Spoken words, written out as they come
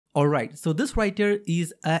Alright, so this right here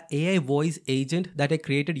is a AI voice agent that I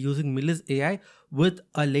created using Millis AI with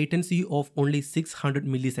a latency of only 600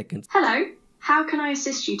 milliseconds. Hello, how can I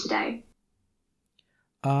assist you today?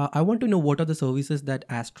 I want to know what are the services that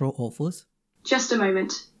Astro offers. Just a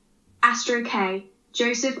moment. Astro K,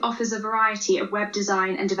 Joseph offers a variety of web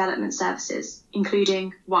design and development services,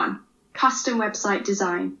 including 1. Custom website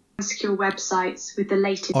design, secure websites with the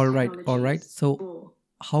latest technologies. Alright. So 4.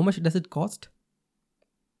 how much does it cost?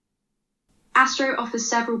 Astro offers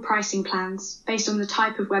several pricing plans based on the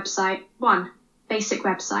type of website. 1. Basic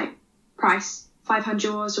website. Price,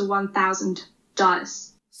 $500 or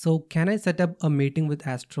 $1,000. So can I set up a meeting with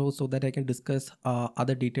Astro so that I can discuss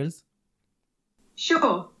other details?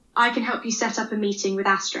 Sure, I can help you set up a meeting with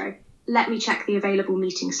Astro. Let me check the available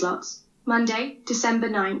meeting slots. Monday, December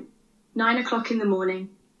 9th, 9 o'clock in the morning.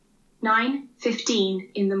 9:15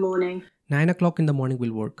 in the morning. 9 o'clock in the morning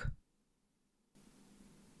will work.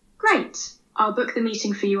 Great. I'll book the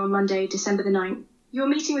meeting for you on Monday, December the 9th. Your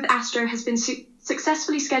meeting with Astro has been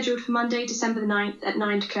successfully scheduled for Monday, December the 9th at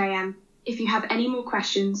 9 a.m. If you have any more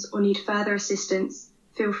questions or need further assistance,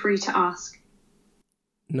 feel free to ask.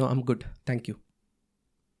 No, I'm good. Thank you.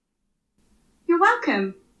 You're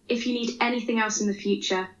welcome. If you need anything else in the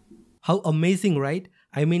future. How amazing, right?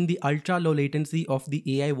 I mean, the ultra low latency of the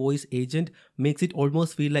AI voice agent makes it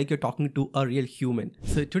almost feel like you're talking to a real human.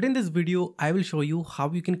 So today in this video, I will show you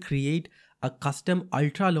how you can create a custom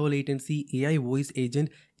ultra low latency AI voice agent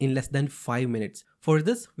in less than 5 minutes. For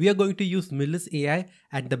this, we are going to use Millis AI,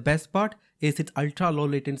 and the best part is its ultra low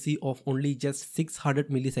latency of only just 600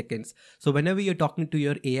 milliseconds. So whenever you're talking to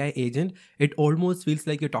your AI agent, it almost feels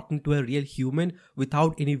like you're talking to a real human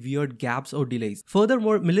without any weird gaps or delays.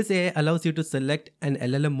 Furthermore, Millis AI allows you to select an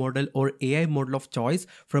LLM model or AI model of choice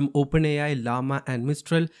from OpenAI, Llama and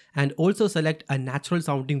Mistral, and also select a natural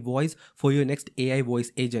sounding voice for your next AI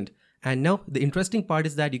voice agent. And now the interesting part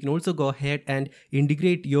is that you can also go ahead and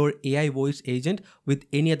integrate your AI voice agent with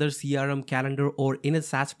any other CRM, calendar or any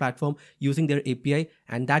SaaS platform using their API,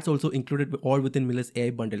 and that's also included all within Millis AI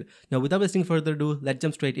bundle. Now without wasting further ado, let's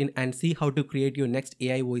jump straight in and see how to create your next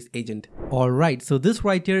AI voice agent. Alright, so this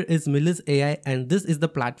right here is Millis AI, and this is the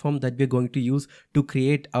platform that we're going to use to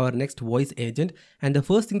create our next voice agent. And the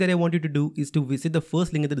first thing that I want you to do is to visit the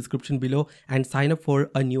first link in the description below and sign up for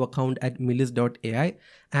a new account at millis.ai.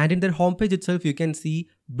 And in their homepage itself, you can see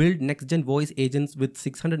build next gen voice agents with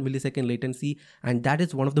 600 millisecond latency, and that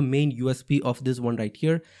is one of the main USP of this one right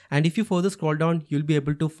here. And if you further scroll down, you'll be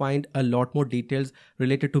able to find a lot more details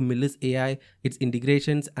related to Millis AI, its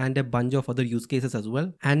integrations and a bunch of other use cases as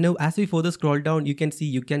well. And now as we further scroll down, you can see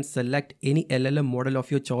you can select any LLM model of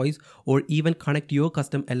your choice or even connect your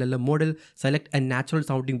custom LLM model, select a natural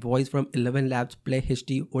sounding voice from 11 Labs, Play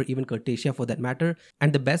HD or even Cortesia for that matter.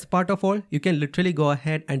 And the best part of all, you can literally go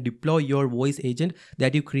ahead and deploy your voice agent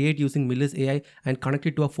that you create using Millis AI and connect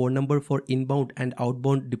it to a phone number for inbound and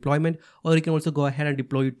outbound deployment, or you can also go ahead and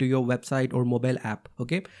deploy it to your website or mobile app.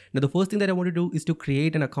 Okay, now the first thing that I want to do is to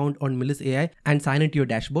create an account on Millis AI and sign into your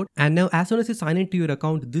dashboard. And now as soon as you sign into your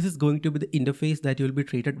account, this is going to be the interface that you'll be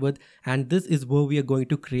treated with, and this is where we are going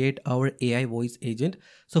to create our AI voice agent.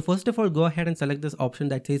 So first of all, go ahead and select this option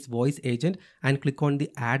that says voice agent and click on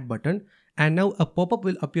the add button. And now a pop-up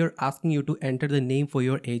will appear asking you to enter the name for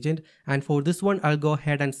your agent, and for this one I'll go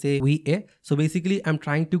ahead and say VA. So basically I'm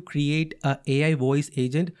trying to create a AI voice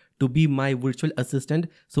agent to be my virtual assistant,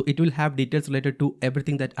 so it will have details related to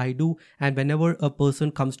everything that I do, and whenever a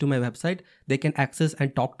person comes to my website, they can access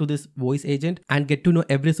and talk to this voice agent and get to know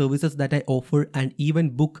every services that I offer and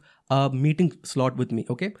even book a meeting slot with me.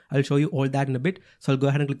 Okay, I'll show you all that in a bit. So I'll go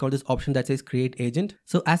ahead and click on this option that says create agent.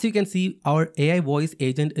 So as you can see, our AI voice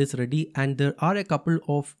agent is ready, and there are a couple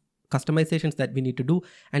of customizations that we need to do.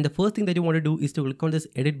 And the first thing that you want to do is to click on this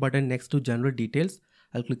edit button next to general details.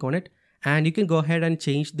 I'll click on it, and you can go ahead and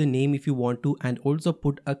change the name if you want to, and also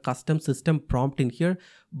put a custom system prompt in here.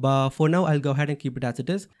 But for now, I'll go ahead and keep it as it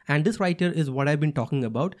is. And this right here is what I've been talking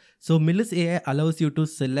about. So Millis AI allows you to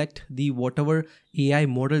select the whatever AI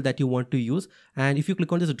model that you want to use. And if you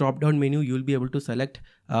click on this drop down menu, you'll be able to select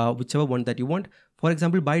whichever one that you want. For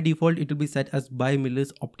example, by default, it will be set as by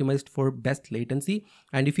Millis optimized for best latency.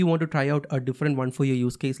 And if you want to try out a different one for your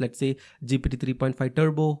use case, let's say GPT 3.5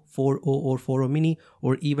 Turbo, 4.0 or 4.0 Mini,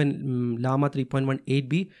 or even Llama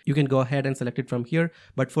 3.18B, you can go ahead and select it from here.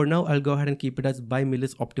 But for now, I'll go ahead and keep it as by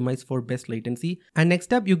Millis optimized for best latency. And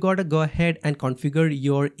next up, you gotta go ahead and configure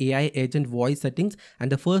your AI agent voice settings.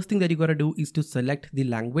 And the first thing that you gotta do is to select the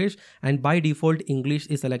language. And by default, English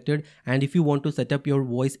is selected. And if you want to set up your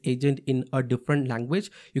voice agent in a different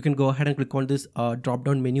language, you can go ahead and click on this drop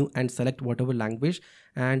down menu and select whatever language,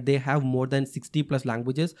 and they have more than 60 plus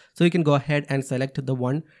languages, so you can go ahead and select the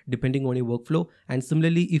one depending on your workflow. And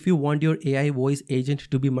similarly, if you want your AI voice agent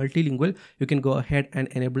to be multilingual, you can go ahead and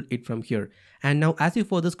enable it from here. And now as you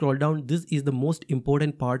further scroll down, this is the most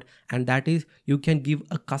important part, and that is you can give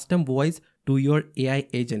a custom voice to your AI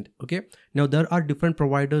agent. Okay, now there are different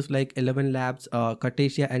providers like 11 Labs,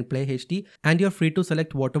 Cartesia and Play HD, and you're free to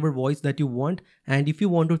select whatever voice that you want. And if you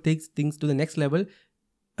want to take things to the next level,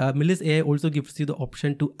 Millis AI also gives you the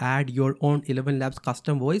option to add your own 11 Labs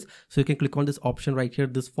custom voice. So you can click on this option right here,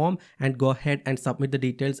 this form, and go ahead and submit the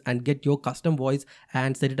details and get your custom voice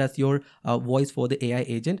and set it as your voice for the AI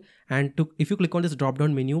agent. And if you click on this drop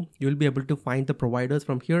down menu, you will be able to find the providers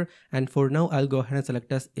from here. And for now, I'll go ahead and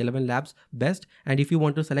select as 11 Labs best. And if you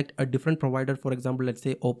want to select a different provider, for example, let's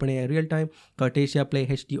say OpenAI Real-Time, Cartesia, Play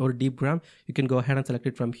HD, or DeepGram, you can go ahead and select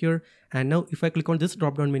it from here. And now if I click on this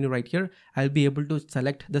drop down menu right here, I'll be able to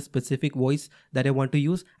select the specific voice that I want to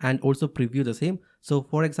use and also preview the same. So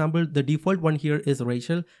for example, the default one here is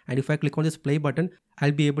Rachel, and if I click on this play button,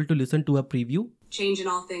 I'll be able to listen to a preview. Change in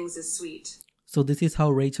all things is sweet. So this is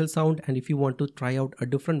how Rachel sound. And if you want to try out a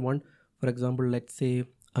different one, for example, let's say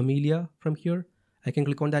Amelia from here, I can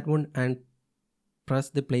click on that one and press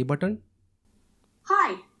the play button.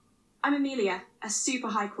 Hi, I'm Amelia, a super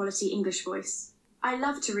high quality English voice. I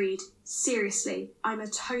love to read. Seriously, I'm a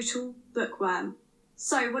total bookworm.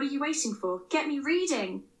 So what are you waiting for? Get me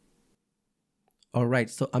reading. Alright,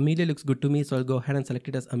 so Amelia looks good to me, so I'll go ahead and select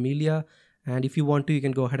it as Amelia. And if you want to, you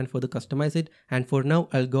can go ahead and further customize it. And for now,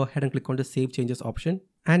 I'll go ahead and click on the save changes option.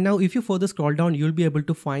 And now if you further scroll down, you'll be able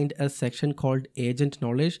to find a section called agent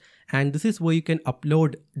knowledge. And this is where you can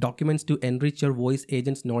upload documents to enrich your voice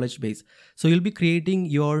agent's knowledge base. So you'll be creating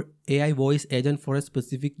your AI voice agent for a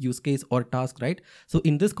specific use case or task, right? So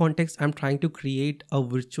in this context, I'm trying to create a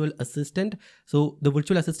virtual assistant. So the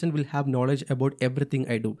virtual assistant will have knowledge about everything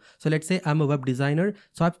I do. So let's say I'm a web designer.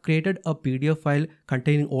 So I've created a PDF file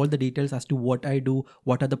containing all the details as to what I do,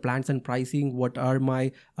 what are the plans and pricing, what are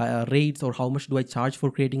my rates, or how much do I charge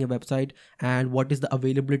for creating a website, and what is the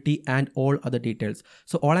availability and all other details.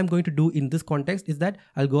 So all I'm going to do in this context is that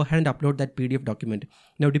I'll go ahead and upload that PDF document.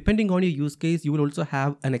 Now, depending on your use case, you will also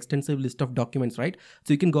have an extensive list of documents, right?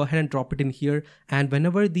 So you can go ahead and drop it in here. And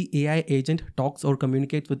whenever the AI agent talks or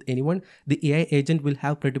communicates with anyone, the AI agent will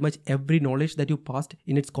have pretty much every knowledge that you passed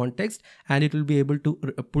in its context, and it will be able to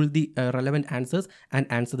pull the relevant answers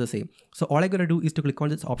and answer the same. So all I gotta do is to click on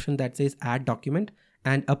this option that says add document,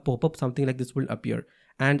 and a pop-up something like this will appear.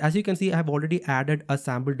 And as you can see, I have already added a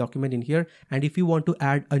sample document in here. And if you want to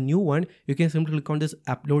add a new one, you can simply click on this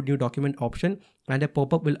upload new document option, and a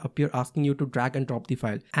pop-up will appear asking you to drag and drop the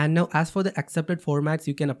file. And now as for the accepted formats,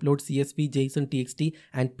 you can upload CSV, JSON, TXT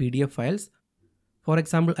and PDF files. For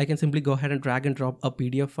example, I can simply go ahead and drag and drop a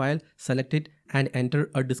PDF file, select it and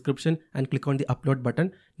enter a description and click on the upload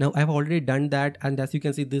button. Now I've already done that, and as you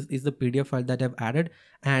can see, this is the PDF file that I've added.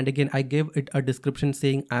 And again, I gave it a description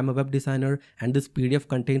saying I'm a web designer, and this PDF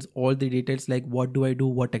contains all the details like what do I do,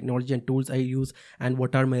 what technology and tools I use, and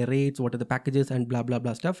what are my rates, what are the packages, and blah blah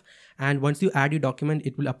blah stuff. And once you add your document,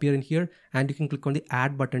 it will appear in here, and you can click on the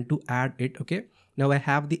add button to add it. Okay, now I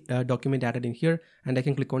have the document added in here, and I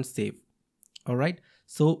can click on save. All right,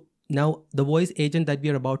 so now the voice agent that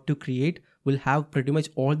we are about to create will have pretty much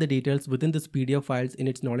all the details within this PDF files in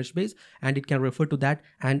its knowledge base, and it can refer to that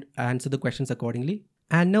and answer the questions accordingly.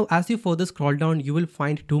 And now as you further scroll down, you will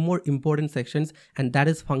find two more important sections, and that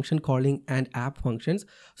is function calling and app functions.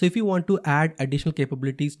 So if you want to add additional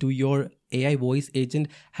capabilities to your AI voice agent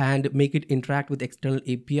and make it interact with external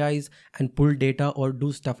APIs and pull data or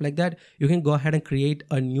do stuff like that, you can go ahead and create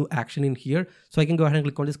a new action in here. So I can go ahead and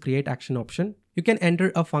click on this create action option. You can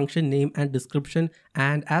enter a function name and description,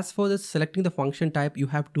 and as for this selecting the function type, you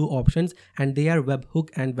have two options, and they are webhook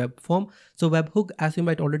and webform. So webhook, as you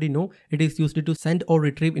might already know, it is used to send or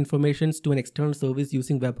retrieve informations to an external service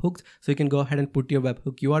using webhooks. So you can go ahead and put your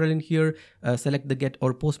webhook URL in here, select the get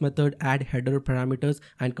or post method, add header parameters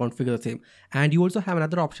and configure the same. And you also have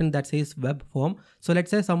another option that says web form. So let's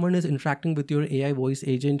say someone is interacting with your AI voice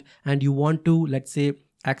agent and you want to, let's say,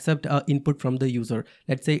 accept input from the user.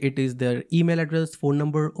 Let's say it is their email address, phone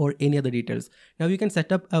number, or any other details. Now you can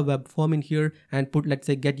set up a web form in here and put, let's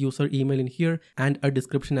say, get user email in here and a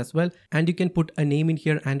description as well. And you can put a name in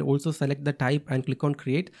here and also select the type and click on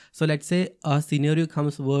create. So let's say a scenario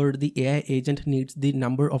comes where the AI agent needs the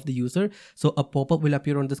number of the user. So a pop-up will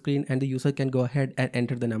appear on the screen and the user can go ahead and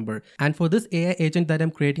enter the number. And for this AI agent that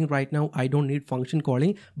I'm creating right now, I don't need function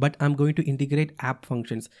calling, but I'm going to integrate app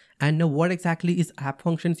functions. And now what exactly is app function?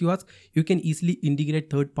 functions, you ask? You can easily integrate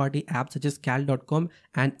third-party apps such as cal.com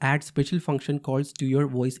and add special function calls to your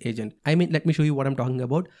voice agent. I mean, let me show you what I'm talking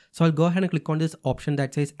about. So I'll go ahead and click on this option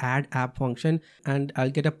that says add app function, and I'll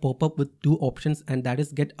get a pop-up with two options, and that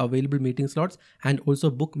is get available meeting slots and also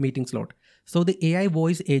book meeting slot. So the AI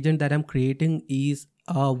voice agent that I'm creating is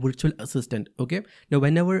a virtual assistant. Okay, now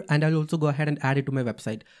whenever, and I'll also go ahead and add it to my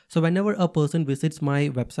website. So whenever a person visits my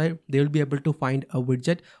website, they will be able to find a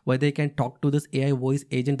widget where they can talk to this AI voice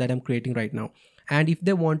agent that I'm creating right now. And if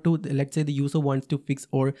they want to, let's say the user wants to fix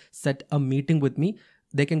or set a meeting with me,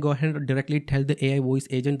 they can go ahead and directly tell the AI voice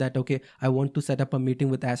agent that, okay, I want to set up a meeting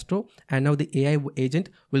with Astro. And now the AI agent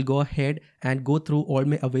will go ahead and go through all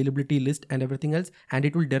my availability list and everything else. And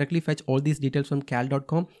it will directly fetch all these details from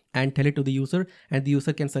cal.com and tell it to the user. And the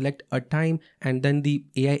user can select a time. And then the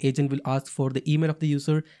AI agent will ask for the email of the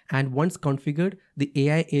user. And once configured, the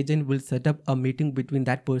AI agent will set up a meeting between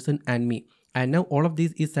that person and me. And now all of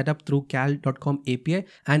these is set up through cal.com API,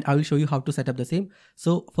 and I will show you how to set up the same.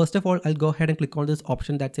 So first of all, I'll go ahead and click on this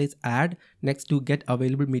option that says add next to get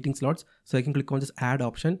available meeting slots. So I can click on this add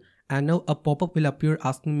option, and now a pop-up will appear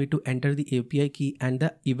asking me to enter the API key and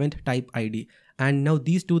the event type ID. And now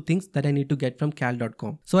these two things that I need to get from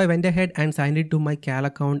cal.com. So I went ahead and signed into my cal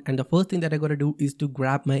account, and the first thing that I gotta do is to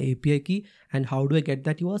grab my API key. And how do I get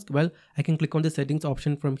that, you ask? Well, I can click on the settings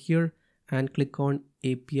option from here and click on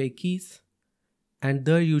API keys. And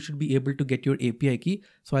there you should be able to get your API key.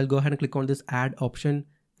 So I'll go ahead and click on this add option.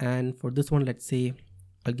 And for this one, let's say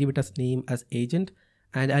I'll give it as name as agent,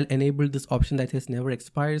 and I'll enable this option that says never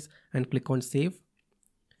expires and click on save.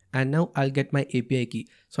 And now I'll get my API key.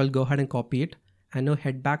 So I'll go ahead and copy it and now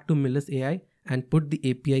head back to Millis AI and put the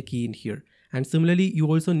API key in here. And similarly, you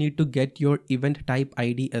also need to get your event type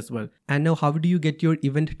ID as well. And now how do you get your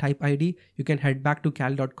event type ID? You can head back to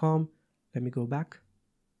cal.com. Let me go back.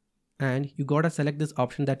 And you gotta select this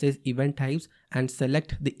option that says event types and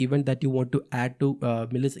select the event that you want to add to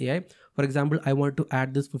Millis AI. For example, I want to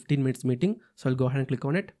add this 15 minutes meeting. So I'll go ahead and click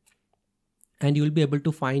on it. And you'll be able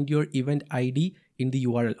to find your event ID in the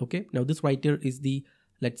URL. Okay, now this right here is the,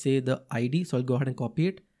 let's say the ID. So I'll go ahead and copy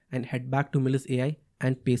it and head back to Millis AI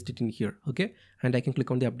and paste it in here. Okay, and I can click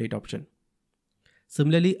on the update option.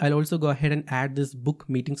 Similarly, I'll also go ahead and add this book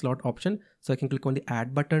meeting slot option. So I can click on the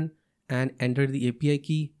add button and enter the API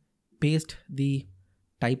key, paste the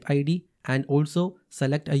type ID, and also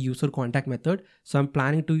select a user contact method. So I'm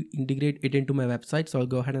planning to integrate it into my website. So I'll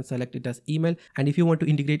go ahead and select it as email. And if you want to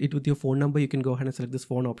integrate it with your phone number, you can go ahead and select this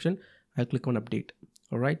phone option. I'll click on update.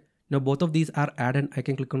 All right. Now both of these are added. I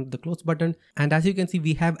can click on the close button. And as you can see,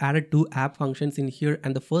 we have added two app functions in here.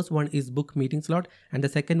 And the first one is book meeting slot. And the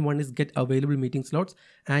second one is get available meeting slots.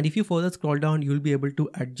 And if you further scroll down, you'll be able to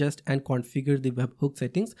adjust and configure the webhook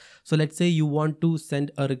settings. So let's say you want to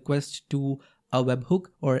send a request to a webhook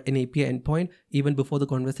or an API endpoint even before the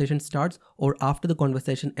conversation starts or after the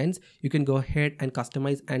conversation ends. You can go ahead and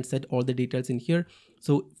customize and set all the details in here.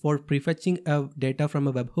 So for prefetching data from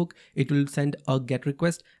a webhook, it will send a get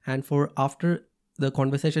request, and for after the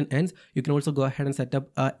conversation ends, you can also go ahead and set up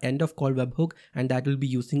a end of call webhook, and that will be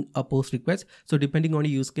using a post request. So depending on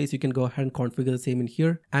your use case, you can go ahead and configure the same in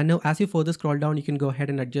here. And now as you further scroll down, you can go ahead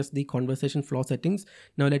and adjust the conversation flow settings.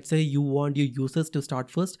 Now let's say you want your users to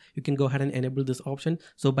start first, you can go ahead and enable this option.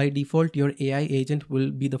 So by default, your AI agent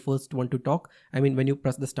will be the first one to talk. I mean, when you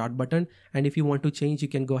press the start button, and if you want to change, you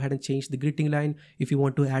can go ahead and change the greeting line. If you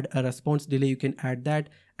want to add a response delay, you can add that.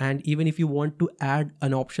 And even if you want to add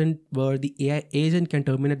an option where the AI agent can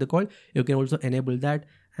terminate the call, you can also enable that.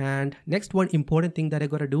 And next one important thing that I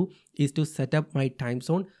gotta do is to set up my time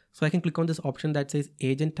zone. So I can click on this option that says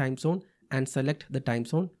agent time zone and select the time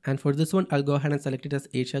zone. And for this one, I'll go ahead and select it as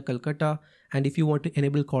Asia, Calcutta. And if you want to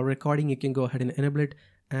enable call recording, you can go ahead and enable it.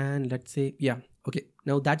 And let's say, yeah, okay.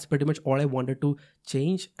 Now that's pretty much all I wanted to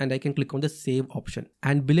change, and I can click on the save option.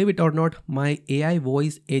 And believe it or not, my AI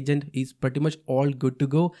voice agent is pretty much all good to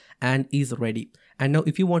go and is ready. And now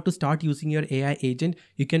if you want to start using your AI agent,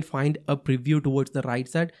 you can find a preview towards the right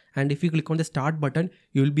side. And if you click on the start button,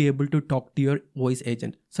 you will be able to talk to your voice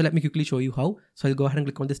agent. So let me quickly show you how. So I'll go ahead and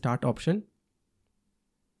click on the start option.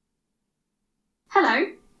 Hello,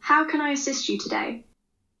 how can I assist you today?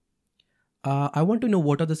 I want to know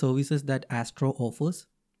what are the services that Astro offers.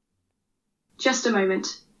 Just a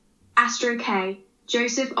moment. Astro K,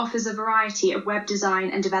 Joseph offers a variety of web design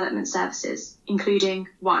and development services, including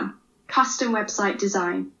 1. Custom website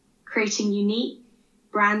design, creating unique,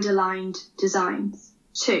 brand-aligned designs.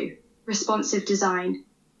 2. Responsive design,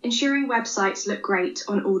 ensuring websites look great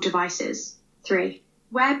on all devices. 3.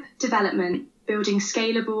 Web development, building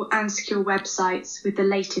scalable and secure websites with the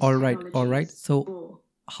latest technologies. All right. So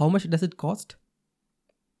how much does it cost?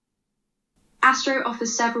 Astro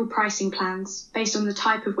offers several pricing plans based on the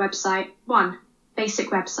type of website. 1. Basic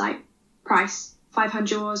website. Price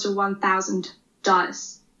 $500 or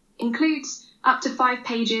 $1,000. Includes up to 5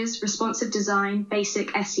 pages, responsive design, basic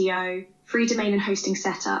SEO, free domain and hosting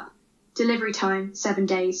setup. Delivery time 7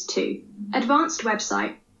 days. 2. Advanced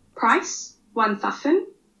website. Price $1,000,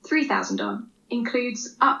 $3,000.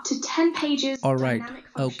 Includes up to 10 pages. All right. Dynamic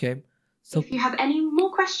function. Okay. So If you have any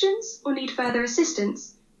more questions or need further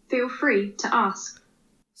assistance, feel free to ask.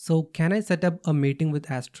 So can I set up a meeting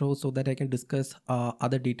with Astro so that I can discuss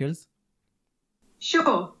other details?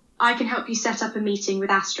 Sure, I can help you set up a meeting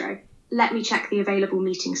with Astro. Let me check the available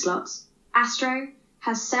meeting slots. Astro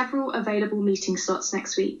has several available meeting slots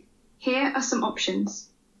next week. Here are some options.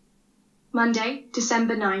 Monday,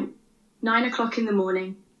 December 9th, 9 o'clock in the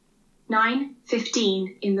morning.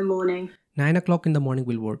 9:15 in the morning. 9 o'clock in the morning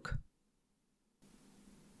will work.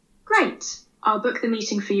 Great. I'll book the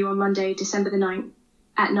meeting for you on Monday, December the 9th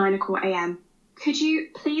at 9 o'clock a.m. Could you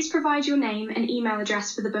please provide your name and email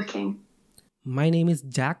address for the booking? My name is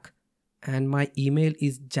Jack and my email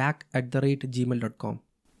is jack@gmail.com.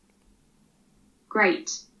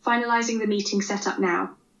 Great. Finalizing the meeting setup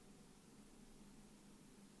now.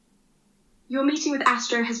 Your meeting with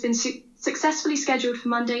Astro has been successfully scheduled for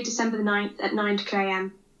Monday, December the 9th at 9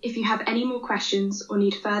 a.m. If you have any more questions or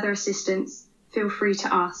need further assistance, feel free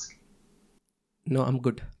to ask. No, I'm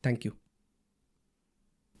good. Thank you.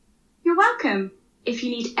 You're welcome. If you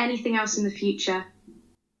need anything else in the future.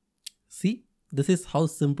 See, this is how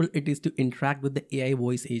simple it is to interact with the AI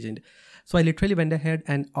voice agent. So I literally went ahead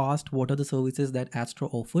and asked what are the services that Astro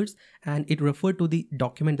offers, and it referred to the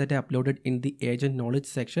document that I uploaded in the agent knowledge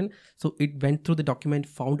section. So it went through the document,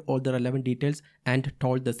 found all the relevant details and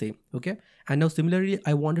told the same. Okay. And now similarly,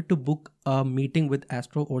 I wanted to book a meeting with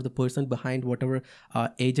Astro or the person behind whatever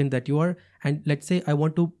agent that you are. And let's say I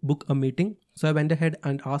want to book a meeting. So I went ahead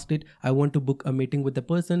and asked it, I want to book a meeting with the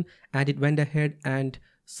person, and it went ahead and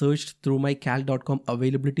searched through my cal.com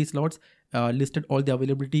availability slots, listed all the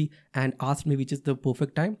availability and asked me which is the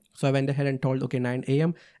perfect time. So I went ahead and told okay 9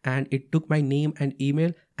 a.m. and it took my name and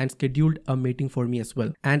email and scheduled a meeting for me as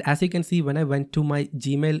well. And as you can see, when I went to my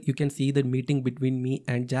Gmail, you can see the meeting between me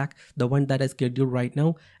and Jack, the one that I scheduled right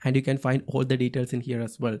now, and you can find all the details in here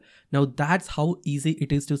as well. Now that's how easy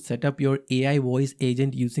it is to set up your AI voice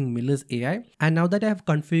agent using Millis AI. And now that I have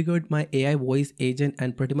configured my AI voice agent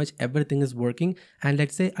and pretty much everything is working, and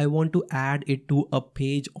let's say I want to add it to a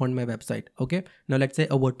page on my website. Okay, now let's say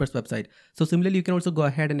a WordPress website. So similarly, you can also go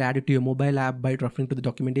ahead and add it to your mobile app by referring to the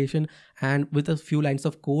documentation, and with a few lines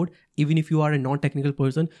of code, even if you are a non-technical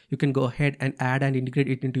person, you can go ahead and add and integrate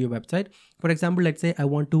it into your website. For example, let's say I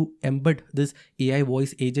want to embed this AI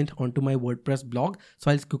voice agent onto my WordPress blog.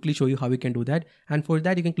 So I'll quickly show you how you can do that. And for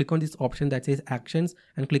that, you can click on this option that says actions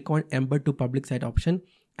and click on embed to public site option.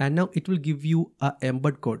 And now it will give you a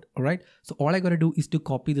embed code. All right. So all I got to do is to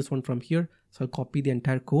copy this one from here. So I'll copy the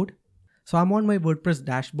entire code. So I'm on my WordPress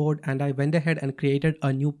dashboard and I went ahead and created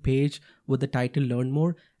a new page with the title Learn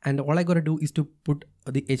More. And all I got to do is to put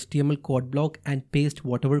the HTML code block and paste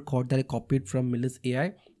whatever code that I copied from Millis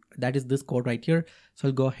AI. That is this code right here. So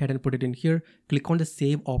I'll go ahead and put it in here, click on the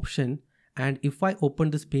save option. And if I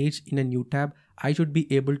open this page in a new tab, I should be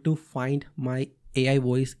able to find my AI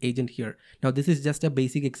voice agent here. Now this is just a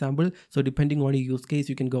basic example, so depending on your use case,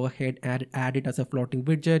 you can go ahead and add it as a floating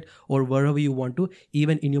widget or wherever you want to,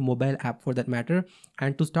 even in your mobile app for that matter.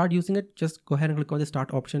 And to start using it, just go ahead and click on the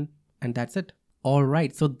start option, and that's it.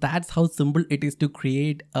 Alright, so that's how simple it is to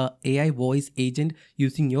create a AI voice agent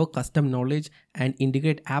using your custom knowledge and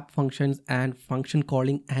integrate app functions and function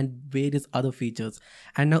calling and various other features.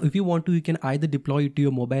 And now if you want to, you can either deploy it to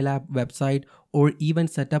your mobile app, website, or even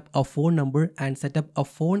set up a phone number and set up a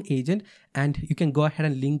phone agent, and you can go ahead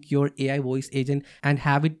and link your AI voice agent and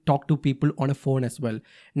have it talk to people on a phone as well.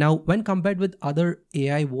 Now when compared with other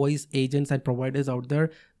AI voice agents and providers out there,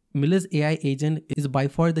 Millis AI agent is by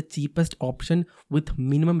far the cheapest option with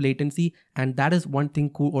minimum latency, and that is one thing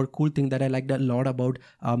cool thing that I liked a lot about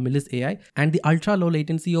Millis AI. And the ultra low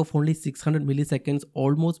latency of only 600 milliseconds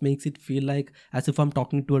almost makes it feel like as if I'm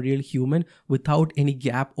talking to a real human without any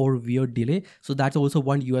gap or weird delay. So that's also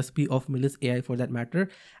one USP of Millis AI for that matter.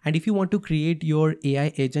 And if you want to create your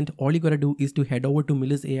AI agent, all you gotta do is to head over to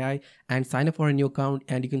Millis AI and sign up for a new account,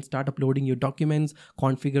 and you can start uploading your documents,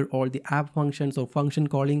 configure all the app functions or function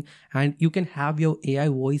calling, everything, and you can have your AI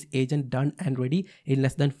voice agent done and ready in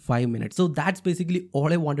less than 5 minutes. So that's basically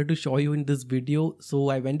all I wanted to show you in this video. So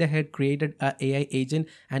I went ahead, created an AI agent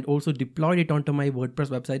and also deployed it onto my WordPress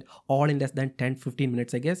website all in less than 10-15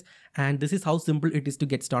 minutes, I guess. And this is how simple it is to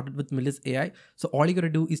get started with Millis AI. So all you gotta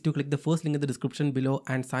do is to click the first link in the description below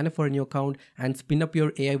and sign up for a new account and spin up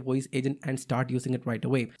your AI voice agent and start using it right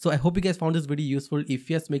away. So I hope you guys found this video useful. If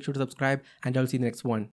yes, make sure to subscribe and I'll see you in the next one.